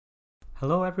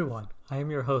Hello, everyone. I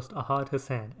am your host, Ahad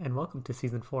Hassan, and welcome to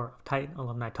Season 4 of Titan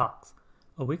Alumni Talks,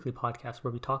 a weekly podcast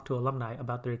where we talk to alumni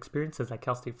about their experiences at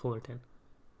Cal State Fullerton.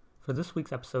 For this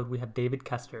week's episode, we have David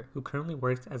Kester, who currently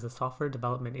works as a software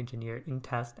development engineer in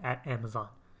test at Amazon.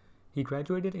 He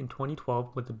graduated in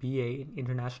 2012 with a BA in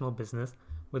International Business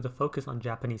with a focus on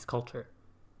Japanese culture.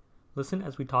 Listen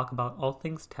as we talk about all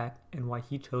things tech and why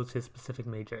he chose his specific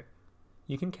major.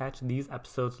 You can catch these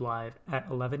episodes live at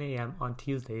 11 a.m. on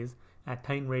Tuesdays at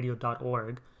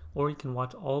titanradio.org, or you can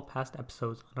watch all past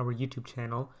episodes on our YouTube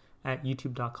channel at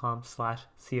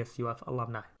youtube.com/CSUF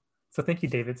alumni. So thank you,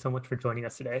 David, so much for joining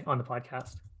us today on the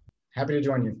podcast. Happy to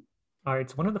join you. All right,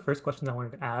 so one of the first questions I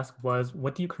wanted to ask was,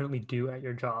 what do you currently do at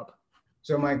your job?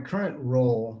 So my current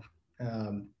role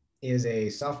is a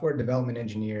software development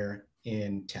engineer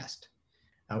in test.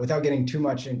 Without getting too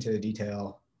much into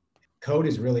detail, code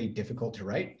is really difficult to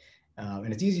write,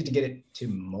 and it's easy to get it to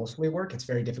mostly work. It's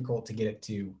very difficult to get it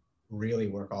to really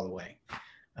work all the way.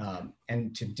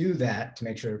 And to do that, to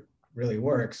make sure it really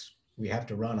works, we have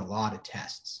to run a lot of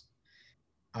tests.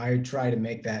 I try to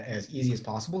make that as easy as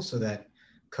possible so that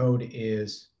code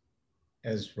is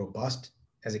as robust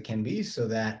as it can be so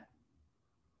that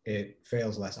it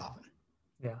fails less often.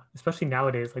 Yeah, especially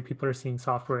nowadays, like people are seeing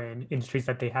software in industries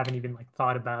that they haven't even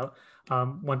thought about.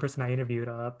 One person I interviewed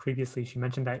previously, she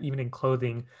mentioned that even in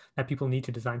clothing, that people need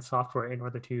to design software in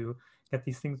order to get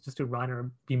these things just to run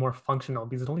or be more functional,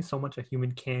 because there's only so much a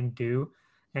human can do,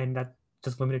 and that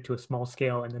just limited to a small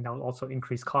scale, and then that will also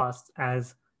increase costs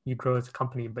as you grow as a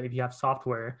company. But if you have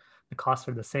software, the costs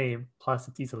are the same, plus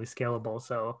it's easily scalable.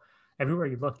 So everywhere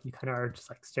you look, you kind of are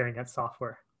just like staring at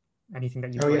software, anything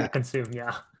that you want to consume.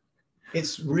 Yeah.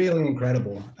 It's really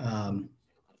incredible.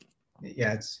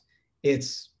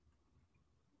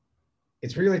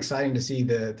 It's really exciting to see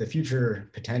the future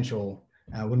potential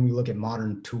when we look at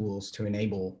modern tools to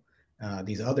enable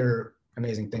these other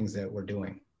amazing things that we're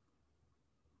doing.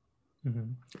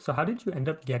 Mm-hmm. So how did you end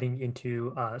up getting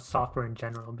into software in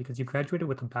general? Because you graduated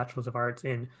with a Bachelor's of Arts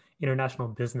in International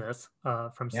Business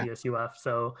from CSUF.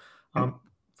 So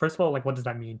first of all, like, what does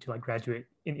that mean to like graduate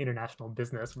in international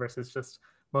business versus just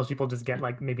most people just get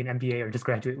like maybe an MBA or just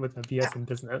graduate with a BS in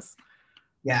business?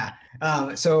 Yeah.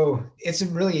 So it's a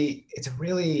really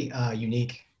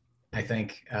unique, I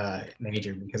think,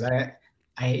 major, because I've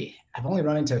only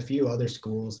run into a few other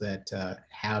schools that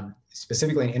have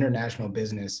specifically an international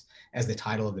business as the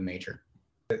title of the major.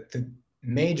 The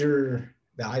major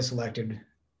that I selected,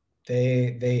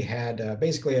 they had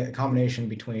basically a combination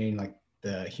between like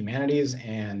the humanities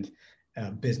and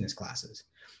business classes.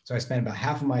 So I spent about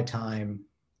half of my time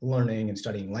learning and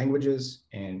studying languages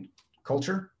and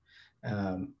culture.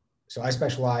 So I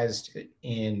specialized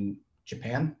in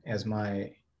Japan as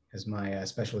my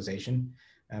specialization.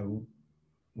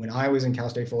 When I was in Cal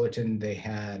State Fullerton, they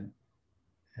had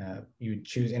you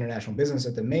choose international business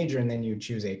at the major, and then you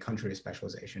choose a country of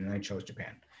specialization, and I chose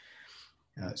Japan.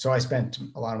 So I spent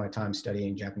a lot of my time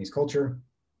studying Japanese culture,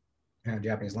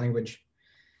 Japanese language,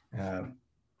 and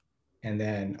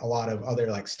then a lot of other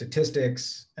like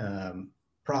statistics,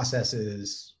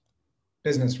 processes,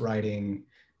 business writing,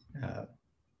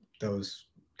 those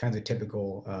kinds of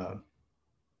typical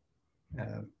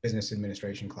business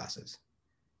administration classes.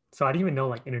 So I didn't even know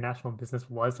like international business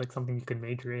was like something you could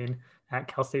major in at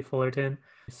Cal State Fullerton.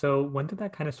 So when did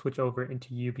that kind of switch over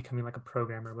into you becoming like a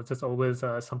programmer? Was this always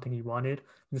something you wanted?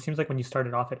 It seems like when you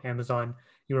started off at Amazon,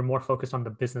 you were more focused on the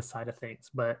business side of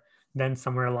things, but then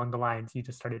somewhere along the lines, you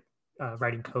just started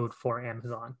writing code for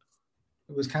Amazon.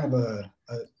 It was kind of a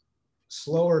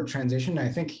slower transition. I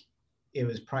think it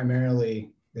was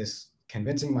primarily this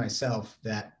convincing myself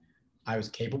that I was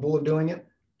capable of doing it.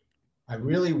 I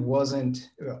really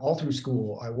wasn't, all through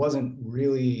school, I wasn't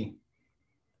really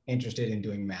interested in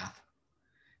doing math.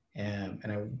 And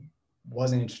I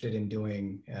wasn't interested in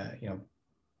doing,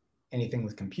 anything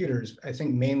with computers. I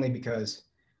think mainly because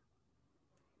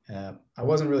I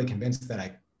wasn't really convinced that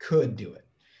I could do it.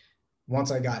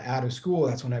 Once I got out of school,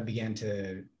 that's when I began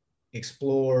to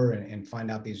explore and find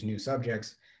out these new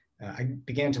subjects. I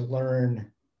began to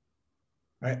learn,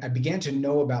 I began to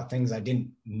know about things I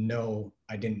didn't know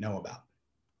about,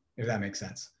 if that makes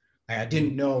sense. I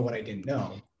didn't know what I didn't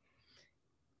know.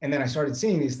 And then I started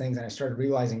seeing these things, and I started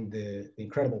realizing the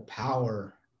incredible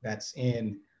power that's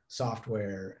in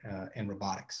software and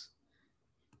robotics.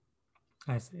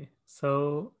 I see.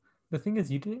 So the thing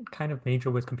is, you didn't kind of major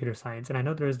with computer science, and I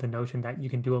know there's the notion that you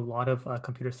can do a lot of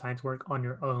computer science work on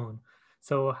your own.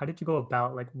 So how did you go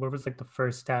about, like, what was like the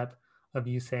first step of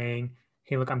you saying,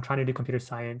 hey, look, I'm trying to do computer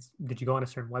science? Did you go on a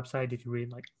certain website? Did you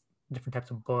read like different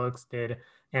types of books? Did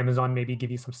Amazon maybe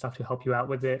give you some stuff to help you out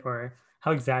with it? Or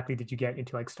how exactly did you get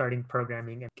into like starting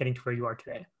programming and getting to where you are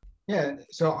today? Yeah,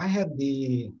 so I had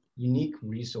the unique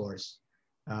resource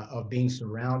of being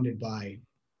surrounded by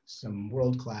some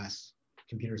world-class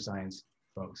computer science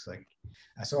folks.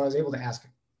 So I was able to ask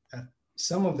uh,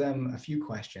 some of them a few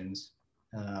questions,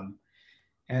 um,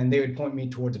 and they would point me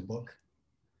towards a book,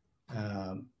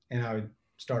 and I would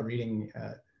start reading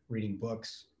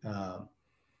books.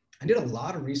 I did a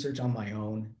lot of research on my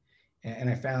own, and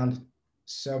I found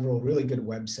several really good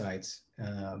websites.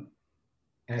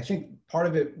 And I think part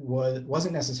of it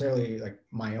wasn't necessarily like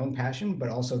my own passion, but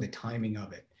also the timing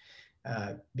of it.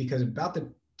 Because about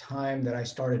the time that I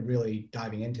started really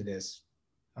diving into this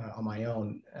on my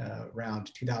own,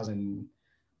 around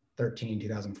 2013,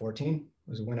 2014,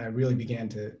 was when I really began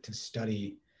to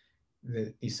study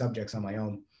these subjects on my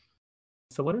own.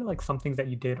 So what are like some things that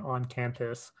you did on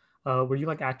campus? Were you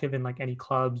like active in like any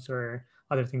clubs or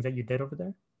other things that you did over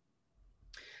there?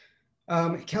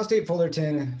 Cal State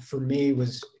Fullerton for me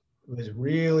was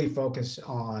really focused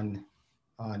on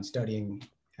studying.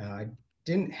 I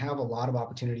didn't have a lot of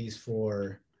opportunities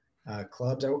for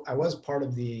clubs. I was part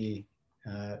of the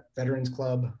Veterans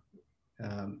Club.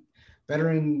 Um,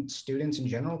 Veteran students in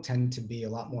general tend to be a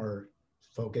lot more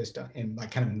focused and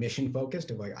like kind of mission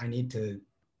focused of like, I need to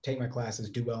take my classes,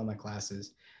 do well in my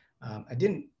classes. I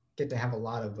didn't get to have a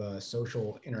lot of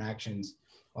social interactions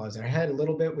while I was there. I had a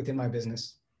little bit within my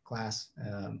business class,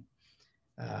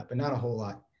 but not a whole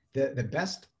lot. The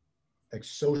best like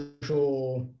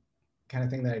social kind of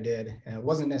thing that I did, and it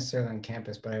wasn't necessarily on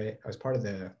campus, but I was part of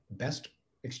the BEST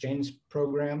exchange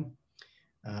program,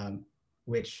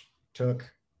 which took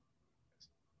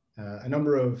a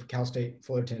number of Cal State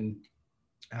Fullerton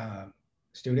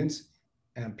students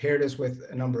and paired us with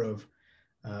a number of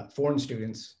foreign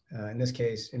students. In this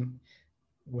case,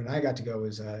 when I got to go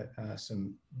was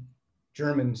some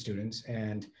German students,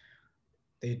 and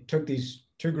they took these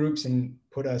two groups and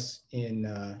put us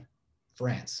in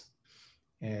France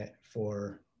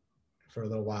for a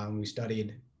little while, and we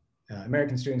studied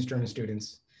American students, German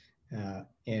students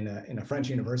in a French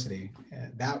university.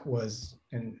 That was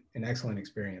an excellent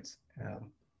experience.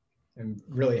 I'm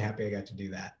really happy I got to do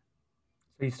that.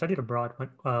 So you studied abroad.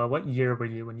 What year were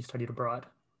you when you studied abroad?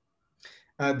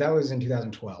 That was in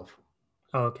 2012.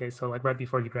 Oh, okay. So like right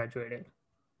before you graduated.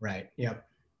 Right. Yep.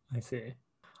 I see.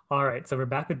 All right. So we're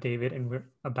back with David and we're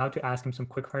about to ask him some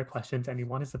quick fire questions and we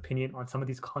want his opinion on some of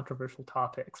these controversial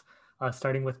topics,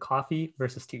 starting with coffee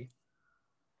versus tea.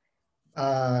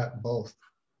 Both.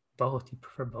 Both. You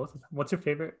prefer both of them. What's your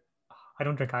favorite? I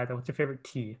don't drink either. What's your favorite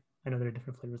tea? I know there are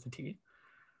different flavors of tea.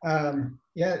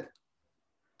 Yeah,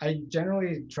 I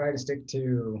generally try to stick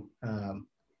to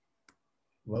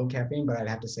low caffeine, but I'd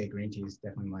have to say green tea is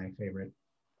definitely my favorite.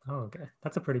 Oh, okay.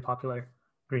 That's a pretty popular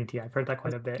green tea. I've heard that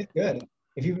quite a bit. It's good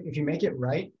if you make it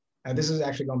right. This is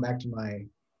actually going back to my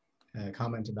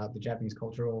comment about the Japanese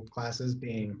cultural classes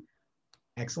being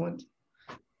excellent.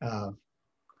 I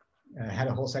had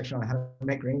a whole section on how to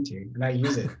make green tea, and I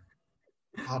use it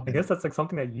often. I guess that's like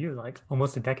something that you like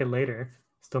almost a decade later,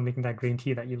 still making that green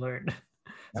tea that you learned.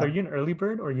 So are you an early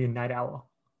bird or are you a night owl?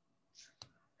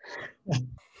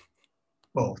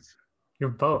 Both. You're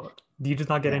both. Do you just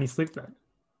not get any sleep then?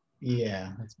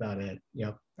 Yeah, that's about it.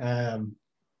 Yep.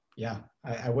 Yeah,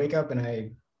 I wake up and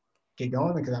I get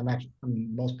going because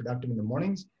I'm most productive in the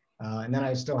mornings, and then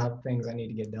I still have things I need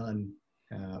to get done.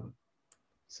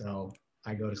 So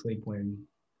I go to sleep when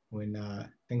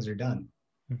things are done.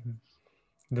 Mm-hmm.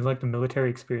 Did like the military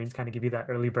experience kind of give you that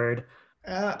early bird?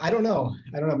 I don't know.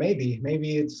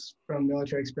 Maybe it's from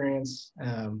military experience,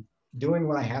 doing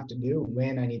what I have to do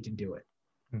when I need to do it.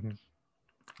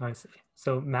 Mm-hmm. I see.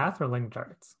 So math or language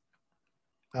arts?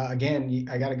 Again,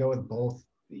 I got to go with both.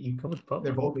 Go with both.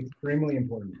 They're both extremely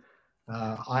important.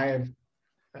 I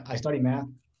study math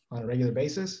on a regular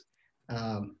basis.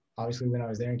 Obviously, when I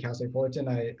was there in Cal State Fullerton,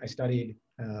 I studied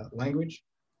language,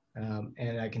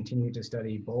 and I continue to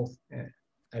study both.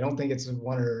 I don't think it's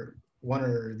one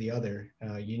or the other.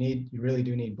 You really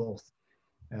do need both.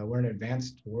 We're in an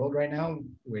advanced world right now,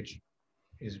 which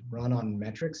is run on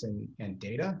metrics and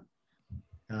data,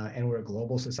 and we're a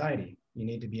global society. You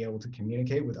need to be able to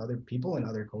communicate with other people and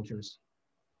other cultures.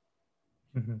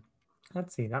 Mm-hmm.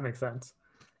 Let's see, that makes sense.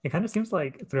 It kind of seems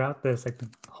like throughout this, like the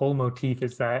whole motif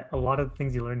is that a lot of the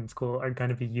things you learn in school are going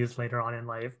to be used later on in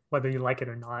life, whether you like it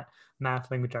or not. Math,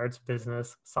 language arts,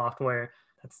 business, software.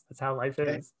 That's how life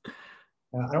is.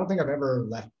 I don't think I've ever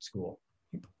left school.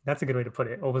 That's a good way to put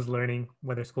it. Always learning,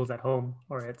 whether school's at home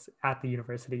or it's at the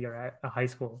university or at a high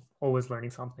school, always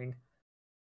learning something.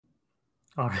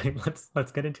 All right,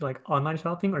 let's get into like online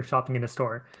shopping or shopping in a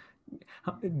store.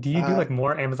 Do you do Uh, like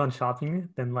more Amazon shopping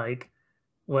than like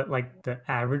what like the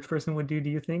average person would do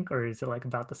you think, or is it like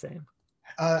about the same?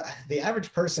 the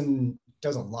average person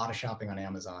does a lot of shopping on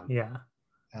Amazon. Yeah.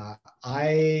 Uh,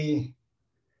 I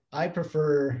I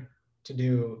prefer to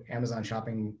do Amazon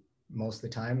shopping most of the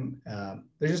time.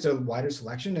 There's just a wider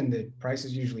selection, and the price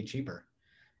is usually cheaper.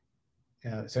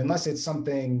 So unless it's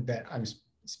something that I'm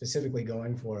specifically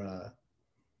going for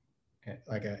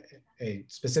like a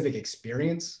specific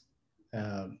experience,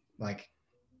 like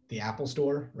the Apple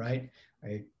Store, right?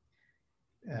 I,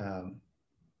 um,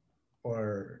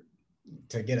 or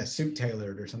to get a suit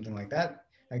tailored or something like that.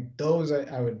 Like those,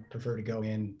 I would prefer to go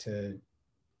in to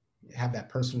have that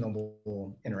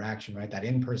personable interaction, right? That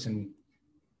in-person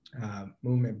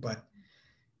movement. But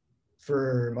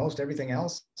for most everything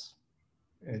else,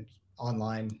 it,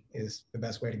 online is the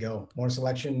best way to go. More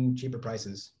selection, cheaper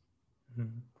prices.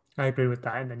 Mhm. I agree with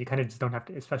that. And then you kind of just don't have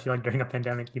to, especially like during a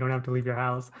pandemic, you don't have to leave your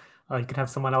house. You could have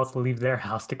someone else leave their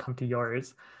house to come to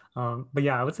yours. But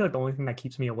yeah, I would say like the only thing that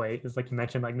keeps me away is like you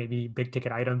mentioned, like maybe big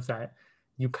ticket items that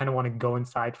you kind of want to go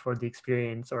inside for the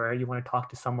experience, or you want to talk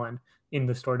to someone in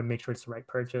the store to make sure it's the right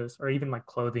purchase, or even like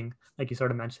clothing, like you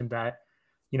sort of mentioned that,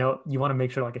 you want to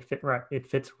make sure like it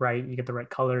fits right, you get the right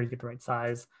color, you get the right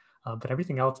size. But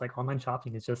everything else, like online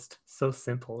shopping, is just so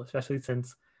simple, especially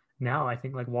since now I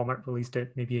think like Walmart released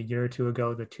it maybe a year or two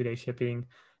ago, the 2-day shipping,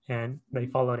 and they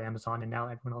followed Amazon, and now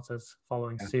everyone else is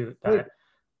following Yeah. suit. I would, That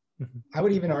Mhm. I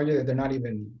would even argue that they're not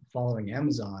even following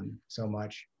Amazon so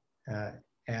much uh,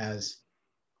 as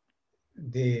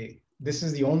this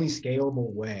is the only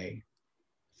scalable way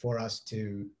for us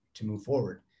to move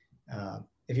forward.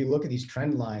 If you look at these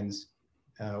trend lines,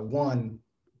 one,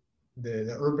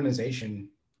 the urbanization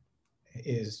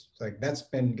is like that's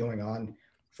been going on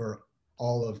for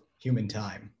all of human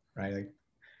time, right? Like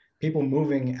people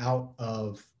moving out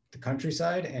of the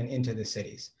countryside and into the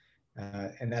cities,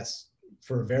 and that's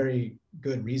for very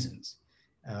good reasons.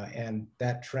 And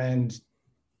that trend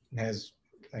has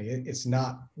like it's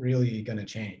not really going to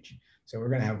change. So we're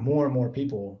going to have more and more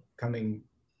people coming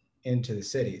into the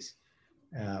cities.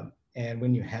 And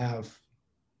when you have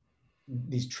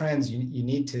these trends, you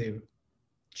need to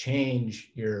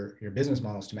change your business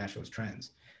models to match those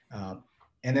trends. Um,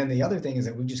 and then the other thing is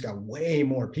that we've just got way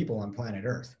more people on planet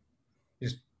Earth,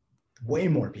 just way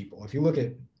more people. If you look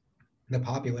at the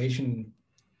population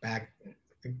back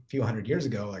a few hundred years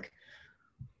ago, like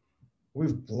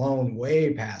we've blown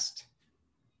way past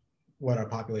what our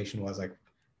population was. Like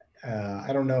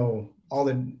I don't know all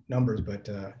the numbers, but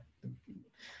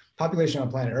population on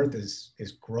planet Earth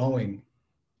is growing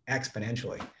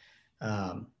exponentially.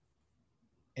 Um,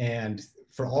 and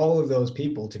for all of those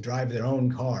people to drive their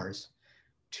own cars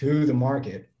to the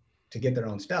market to get their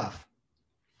own stuff,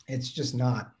 it's just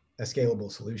not a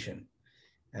scalable solution.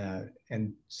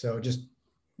 And so it just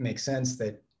makes sense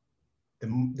that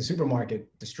the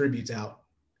supermarket distributes out.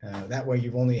 That way,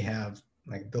 you only have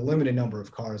like the limited number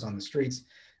of cars on the streets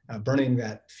burning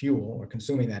that fuel or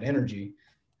consuming that energy.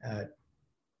 Uh,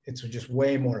 it's just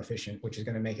way more efficient, which is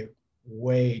going to make it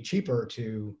way cheaper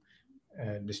to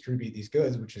distribute these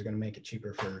goods, which is going to make it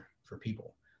cheaper for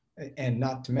people. And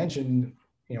not to mention,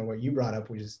 what you brought up,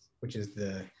 which is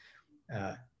the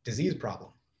disease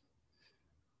problem.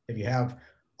 If you have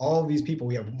all of these people,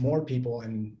 we have more people,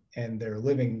 and they're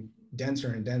living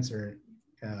denser and denser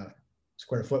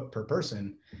square foot per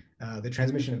person. The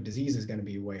transmission of disease is going to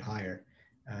be way higher,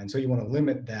 and so you want to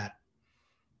limit that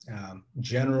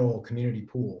general community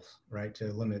pools, right?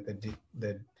 To limit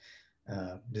the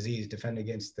disease, defend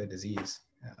against the disease.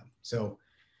 So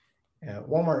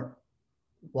Walmart,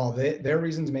 while their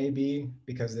reasons may be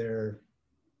because they're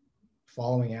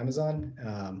following Amazon,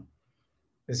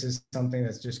 this is something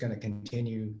that's just going to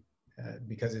continue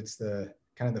because it's the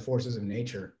kind of the forces of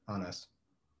nature on us.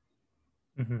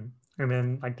 hmm And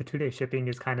then like the 2-day shipping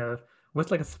is kind of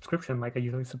with like a subscription, like a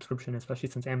yearly subscription, especially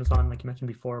since Amazon, like you mentioned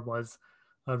before, was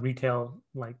a retail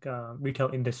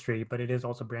industry, but it is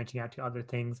also branching out to other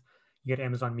things. You get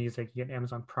Amazon Music, you get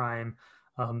Amazon Prime,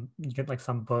 you get like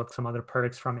some books, some other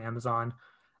perks from Amazon.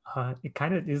 It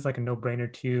kind of is like a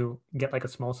no-brainer to get like a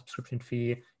small subscription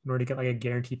fee in order to get like a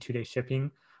guaranteed 2-day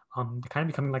shipping. They're kind of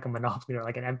becoming like a monopoly or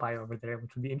like an empire over there,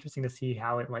 which would be interesting to see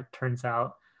how it like turns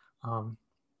out. Um,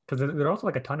 because there are also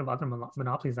like a ton of other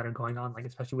monopolies that are going on, like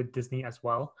especially with Disney as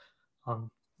well,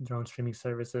 their own streaming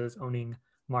services, owning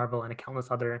Marvel and a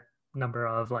countless other number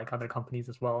of like other companies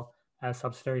as well as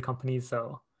subsidiary companies.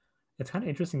 So it's kind of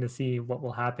interesting to see what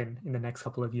will happen in the next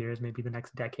couple of years, maybe the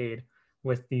next decade,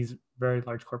 with these very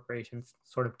large corporations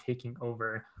sort of taking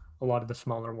over a lot of the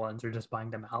smaller ones or just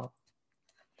buying them out.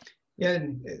 Yeah,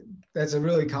 that's a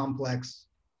really complex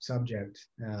subject.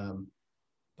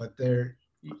 But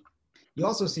you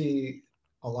also see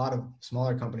a lot of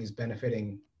smaller companies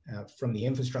benefiting from the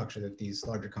infrastructure that these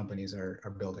larger companies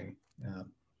are building. Uh,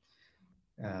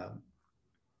 uh,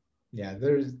 yeah,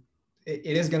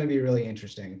 it is going to be really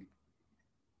interesting.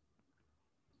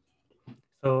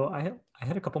 So I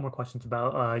had a couple more questions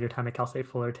about your time at Cal State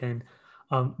Fullerton.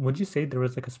 Would you say there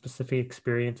was like a specific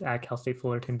experience at Cal State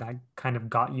Fullerton that kind of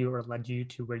got you or led you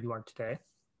to where you are today?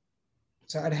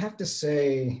 So I'd have to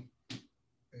say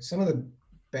some of the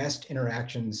best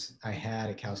interactions I had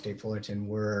at Cal State Fullerton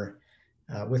were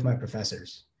with my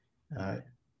professors, uh,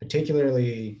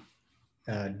 particularly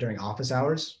during office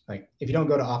hours. Like if you don't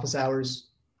go to office hours,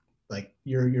 like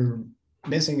you're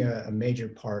missing a major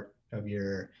part of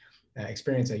your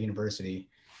experience at university.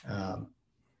 Um,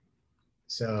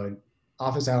 so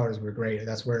office hours were great.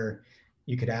 That's where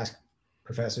you could ask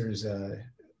professors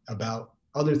about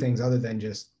other things other than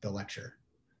just the lecture,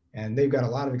 and they've got a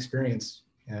lot of experience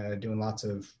doing lots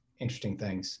of interesting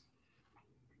things.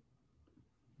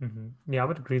 Yeah, I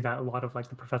would agree that a lot of like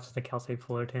the professors at Cal State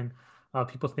Fullerton,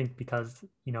 people think because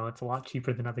it's a lot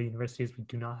cheaper than other universities, we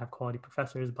do not have quality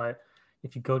professors. But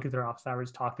if you go to their office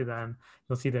hours, talk to them,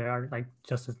 you'll see they are like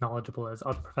just as knowledgeable as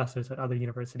other professors at other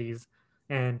universities,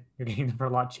 and you're getting them for a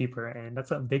lot cheaper. And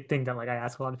that's a big thing that like I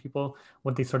ask a lot of people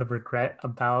what they sort of regret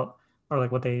about, or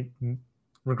like what they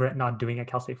regret not doing at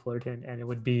Cal State Fullerton, and it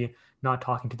would be not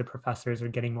talking to the professors or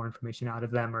getting more information out of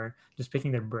them or just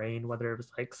picking their brain, whether it was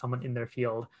like someone in their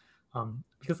field,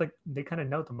 because like they kind of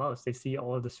know the most. They see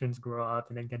all of the students grow up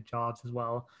and then get jobs as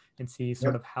well, and see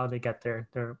sort Yep. of how they get there.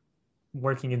 They're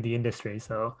working in the industry,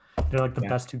 so they're like the Yeah.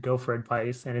 best to go for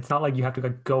advice. And it's not like you have to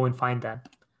like go and find them.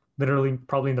 Literally,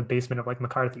 probably in the basement of like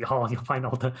McCarthy Hall, you'll find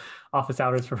all the office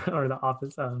hours for or the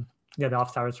office, the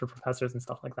office hours for professors and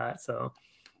stuff like that. So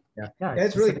Yeah. yeah, Yeah, it's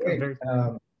it's just really like a great.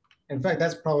 very In fact,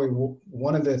 that's probably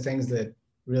one of the things that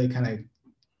really kind of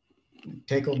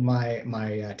tickled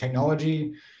my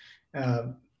technology uh,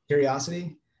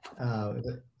 curiosity. Uh,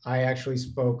 I actually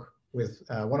spoke with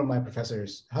one of my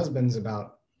professor's husbands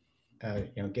about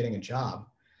getting a job,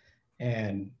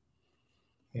 and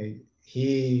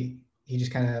he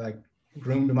just kind of like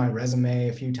groomed my resume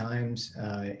a few times,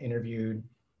 interviewed,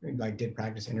 like did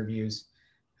practice interviews,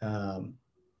 um,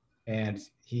 and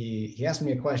he asked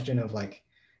me a question of like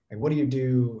what do you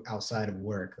do outside of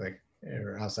work, like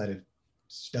or outside of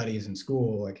studies in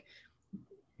school, like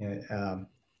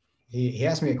he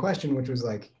asked me a question which was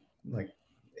like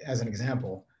as an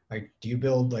example, like do you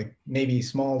build like maybe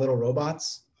small little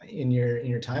robots in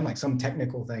your time, like some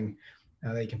technical thing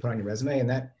that you can put on your resume. And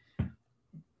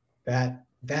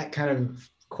that kind of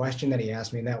question that he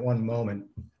asked me in that one moment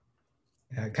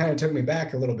kind of took me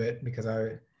back a little bit, because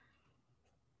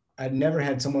I'd never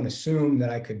had someone assume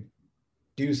that I could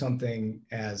do something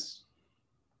as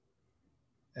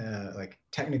like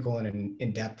technical and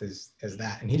in depth as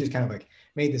that. And he just kind of like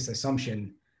made this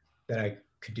assumption that I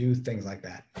could do things like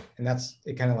that, and that's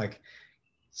it. Kind of like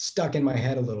stuck in my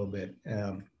head a little bit,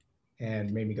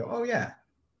 and made me go, "Oh yeah,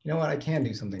 you know what? I can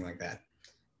do something like that."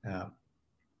 Uh,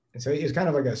 and so it was kind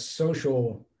of like a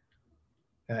social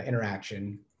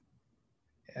interaction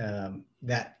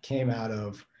that came out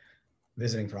of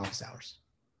visiting for office hours.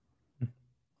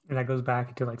 and that goes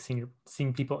back to like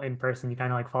seeing people in person. You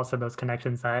kind of like foster those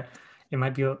connections that it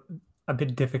might be a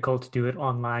bit difficult to do it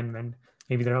online when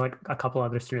maybe there are like a couple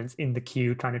other students in the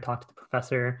queue trying to talk to the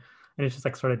professor, and it's just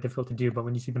like sort of difficult to do. But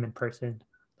when you see them in person,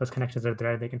 those connections are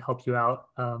there. They can help you out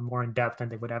more in depth than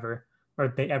they would ever, or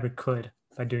they ever could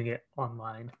by doing it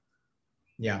online.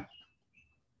 Yeah.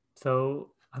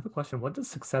 So I have a question. What does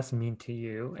success mean to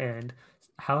you? And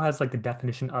how has like the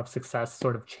definition of success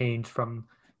sort of changed from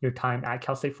your time at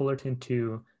Cal State Fullerton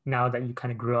to now that you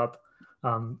kind of grew up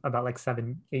about like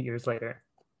 7, 8 years later?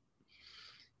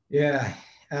 Yeah.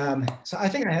 So I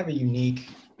think I have a unique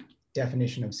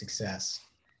definition of success,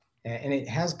 and it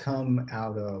has come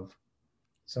out of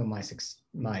some of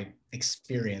my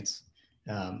experience,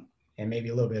 and maybe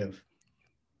a little bit of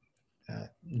uh,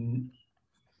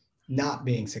 not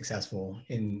being successful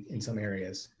in some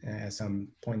areas at some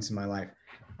points in my life.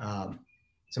 Um,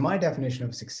 so my definition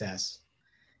of success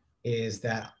is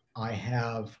that I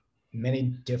have many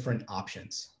different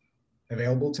options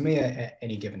available to me at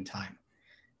any given time.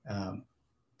 Um,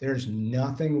 there's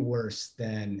nothing worse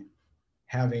than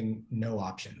having no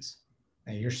options.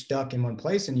 And you're stuck in one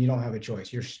place and you don't have a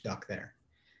choice. You're stuck there.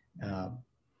 Um,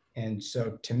 and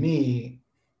so to me,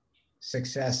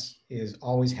 success is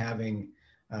always having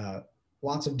uh,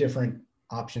 lots of different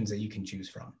options that you can choose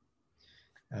from.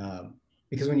 Um,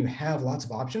 because when you have lots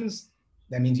of options,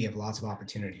 that means you have lots of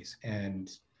opportunities. And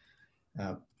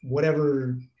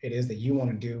whatever it is that you want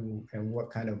to do and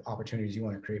what kind of opportunities you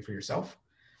want to create for yourself,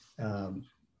 um,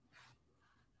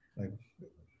 like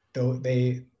though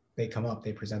they come up,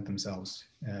 they present themselves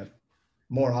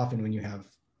more often when you have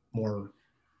more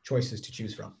choices to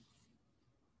choose from.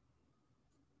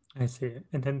 I see.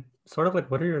 And then sort of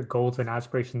like what are your goals and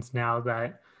aspirations now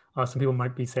that some people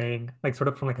might be saying, like sort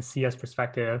of from like a CS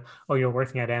perspective, oh, you're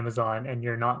working at Amazon and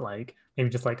you're not like maybe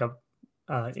just like a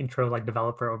intro like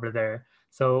developer over there.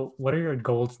 So what are your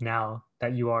goals now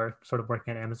that you are sort of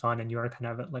working at Amazon and you are kind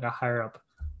of at like a higher up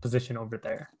position over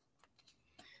there?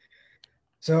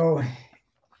 So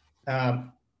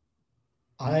um,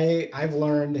 I've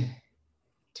learned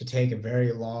to take a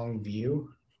very long view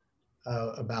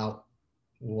about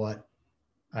what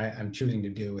I'm choosing to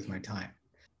do with my time.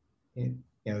 You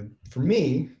know, for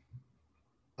me,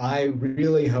 I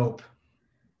really hope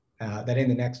that in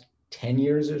the next 10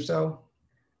 years or so,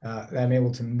 that I'm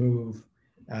able to move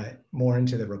more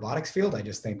into the robotics field. I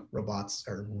just think robots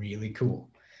are really cool.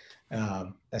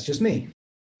 That's just me.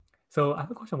 So I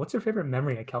have a question. What's your favorite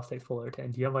memory at Cal State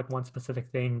Fullerton? Do you have like one specific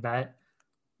thing that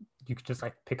you could just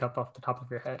like pick up off the top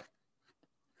of your head?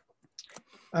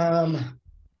 Um,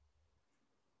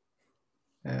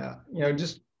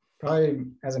 just probably,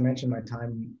 as I mentioned, my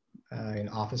time in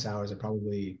office hours are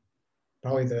probably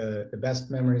the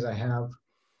best memories I have,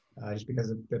 just because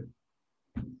of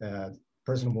the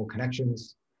personable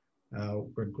connections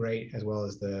were great, as well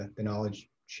as the knowledge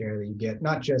share that you get,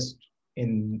 not just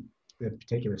in the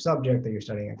particular subject that you're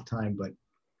studying at the time, but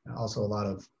also a lot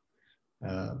of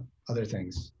other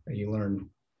things that you learn.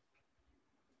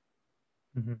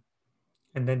 Mm-hmm.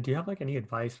 And then do you have like any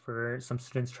advice for some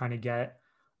students trying to get,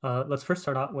 let's first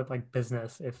start out with like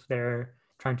business. If they're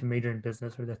trying to major in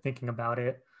business or they're thinking about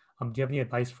it, do you have any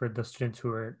advice for the students who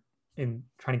are in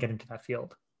trying to get into that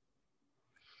field?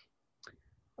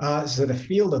 So the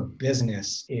field of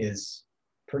business is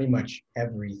pretty much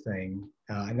everything,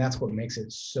 and that's what makes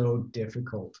it so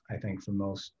difficult, I think, for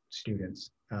most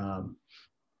students.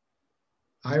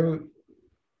 I would,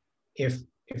 if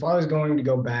I was going to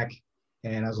go back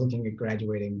and I was looking at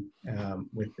graduating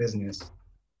with business,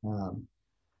 um,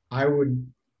 I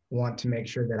would want to make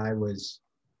sure that I was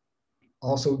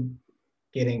also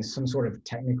getting some sort of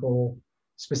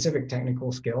specific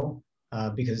technical skill,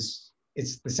 because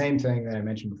it's the same thing that I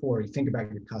mentioned before. You think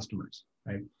about your customers,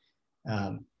 right?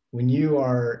 When you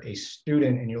are a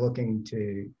student and you're looking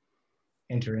to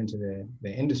enter into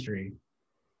the industry,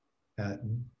 uh,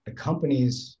 the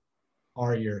companies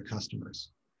are your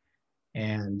customers,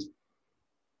 and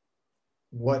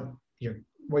what you're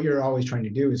what you're always trying to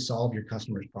do is solve your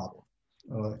customer's problem.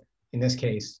 In this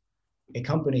case, a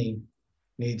company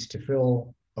needs to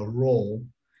fill a role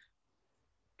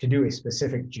to do a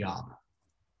specific job,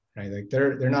 right? Like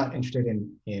they're not interested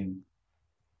in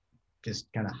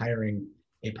just kind of hiring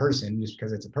a person just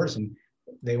because it's a person.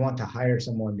 They want to hire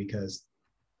someone because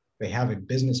they have a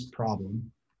business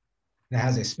problem that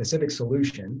has a specific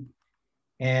solution,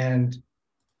 and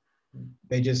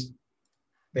they just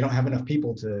they don't have enough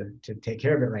people to take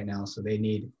care of it right now, so they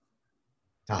need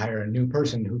to hire a new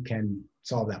person who can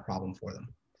solve that problem for them.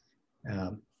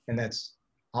 And that's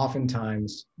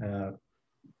oftentimes a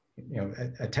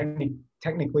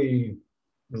technically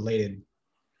related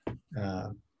uh,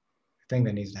 thing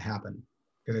that needs to happen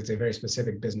because it's a very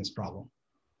specific business problem.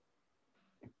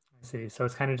 I see. So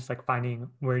it's kind of just like finding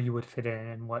where you would fit in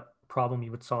and what problem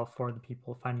you would solve for the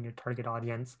people, finding your target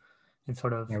audience and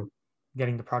sort of You know,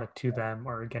 getting the product to them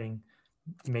or getting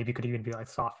maybe could even be like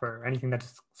software or anything that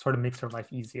just sort of makes their life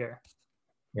easier.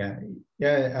 yeah,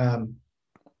 yeah.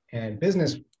 And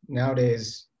business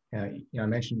nowadays, I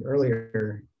mentioned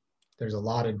earlier, there's a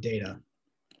lot of data.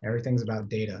 Everything's about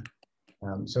data.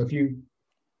 So if you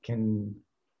can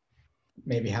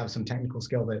maybe have some technical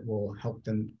skill that will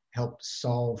help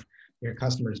solve your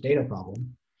customer's data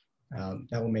problem,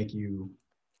 that will make you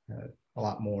a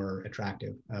lot more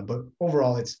attractive. But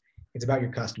overall, it's about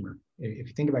your customer. If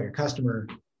you think about your customer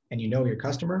and you know your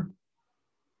customer,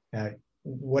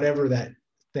 whatever that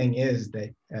thing is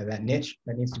that niche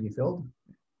that needs to be filled,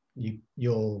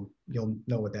 you'll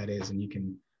know what that is, and you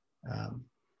can um,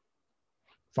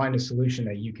 find a solution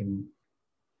that you can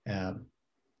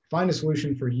find a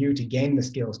solution for you to gain the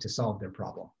skills to solve their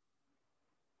problem.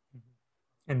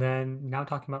 And then now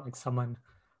talking about like someone,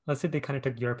 let's say they kind of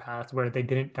took your path where they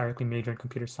didn't directly major in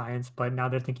computer science, but now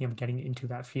they're thinking of getting into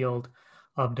that field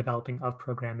of developing, of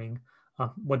programming.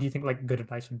 What do you think like good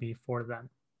advice would be for them?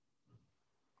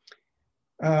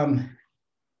 Um,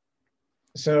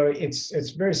 so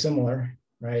it's very similar,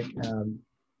 right?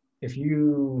 If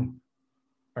you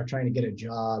are trying to get a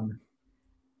job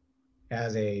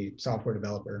as a software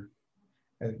developer,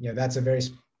 that's a very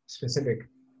specific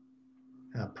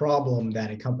problem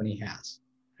that a company has.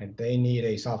 Right? They need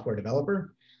a software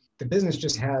developer. The business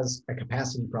just has a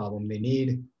capacity problem. They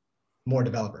need more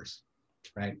developers,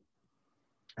 right?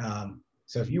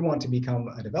 So if you want to become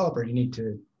a developer, you need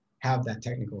to have that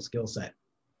technical skill set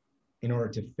in order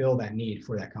to fill that need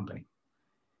for that company.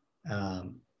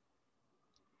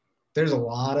 There's a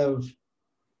lot of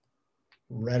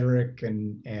rhetoric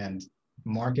and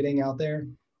marketing out there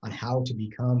on how to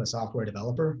become a software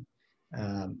developer.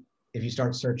 If you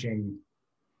start searching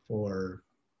for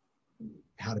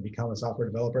how to become a software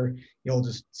developer, you'll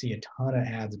just see a ton of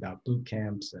ads about boot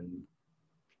camps and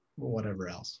whatever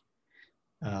else.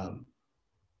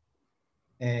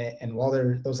 And while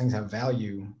those things have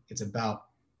value, it's about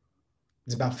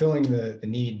filling the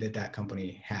need that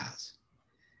company has.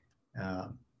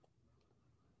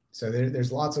 So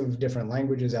there's lots of different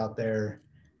languages out there,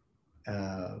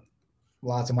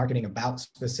 lots of marketing about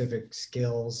specific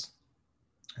skills.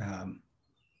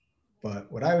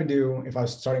 But what I would do if I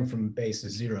was starting from base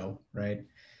zero, right?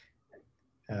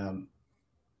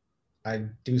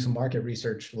 I'd do some market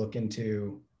research, look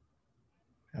into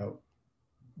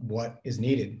what is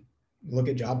needed, look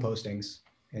at job postings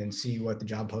and see what the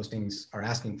job postings are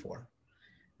asking for.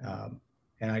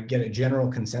 And I'd get a general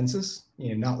consensus,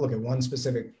 not look at one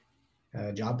specific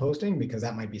job posting because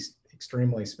that might be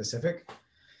extremely specific.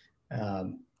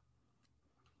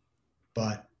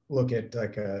 But look at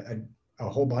like a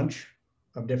whole bunch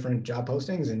of different job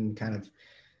postings and kind of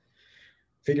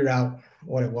figure out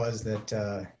what it was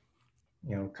that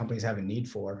companies have a need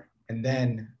for, and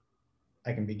then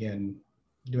I can begin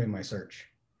doing my search.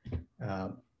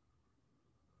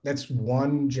 That's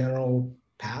one general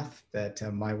path that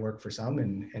might work for some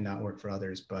and not work for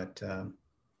others, but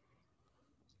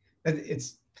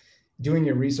it's doing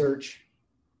your research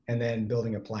and then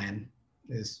building a plan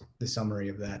is the summary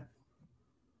of that.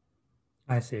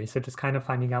 I see. So just kind of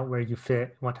finding out where you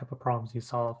fit, what type of problems you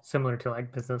solve, similar to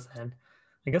like business and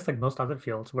I guess like most other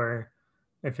fields where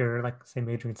if you're like say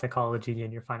majoring in psychology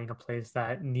and you're finding a place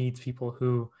that needs people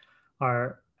who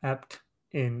are apt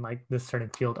in like this certain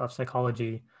field of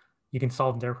psychology, you can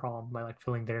solve their problem by like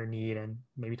filling their need and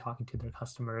maybe talking to their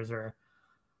customers or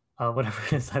whatever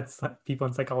it is that's people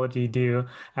in psychology do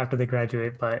after they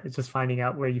graduate. But it's just finding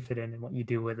out where you fit in and what you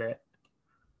do with it.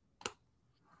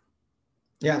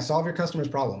 Yeah, solve your customer's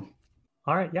problem.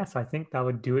 All right, yeah, so I think that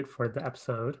would do it for the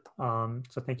episode.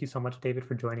 So thank you so much, David,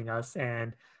 for joining us.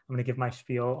 And I'm going to give my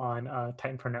spiel on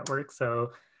Titan Pro Network.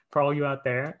 So for all you out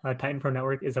there, Titan Pro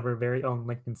Network is our very own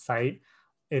LinkedIn site.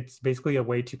 It's basically a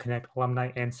way to connect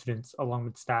alumni and students along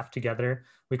with staff together.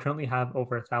 We currently have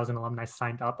over 1,000 alumni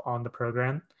signed up on the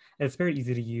program. And it's very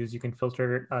easy to use. You can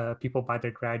filter people by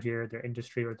their grad year, their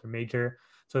industry, or their major.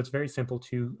 So it's very simple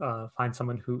to find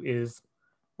someone who is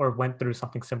or went through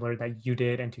something similar that you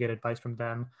did and to get advice from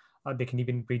them. They can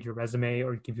even read your resume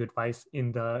or give you advice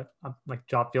in the like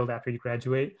job field after you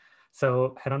graduate.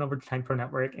 So head on over to Titan Pro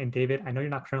Network. And David, I know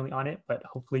you're not currently on it, but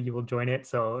hopefully you will join it.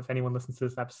 So if anyone listens to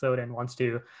this episode and wants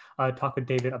to talk with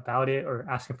David about it or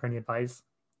ask him for any advice,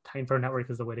 Titan Pro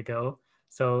Network is the way to go.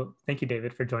 So thank you,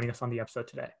 David, for joining us on the episode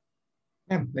today.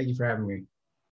 Yeah, thank you for having me.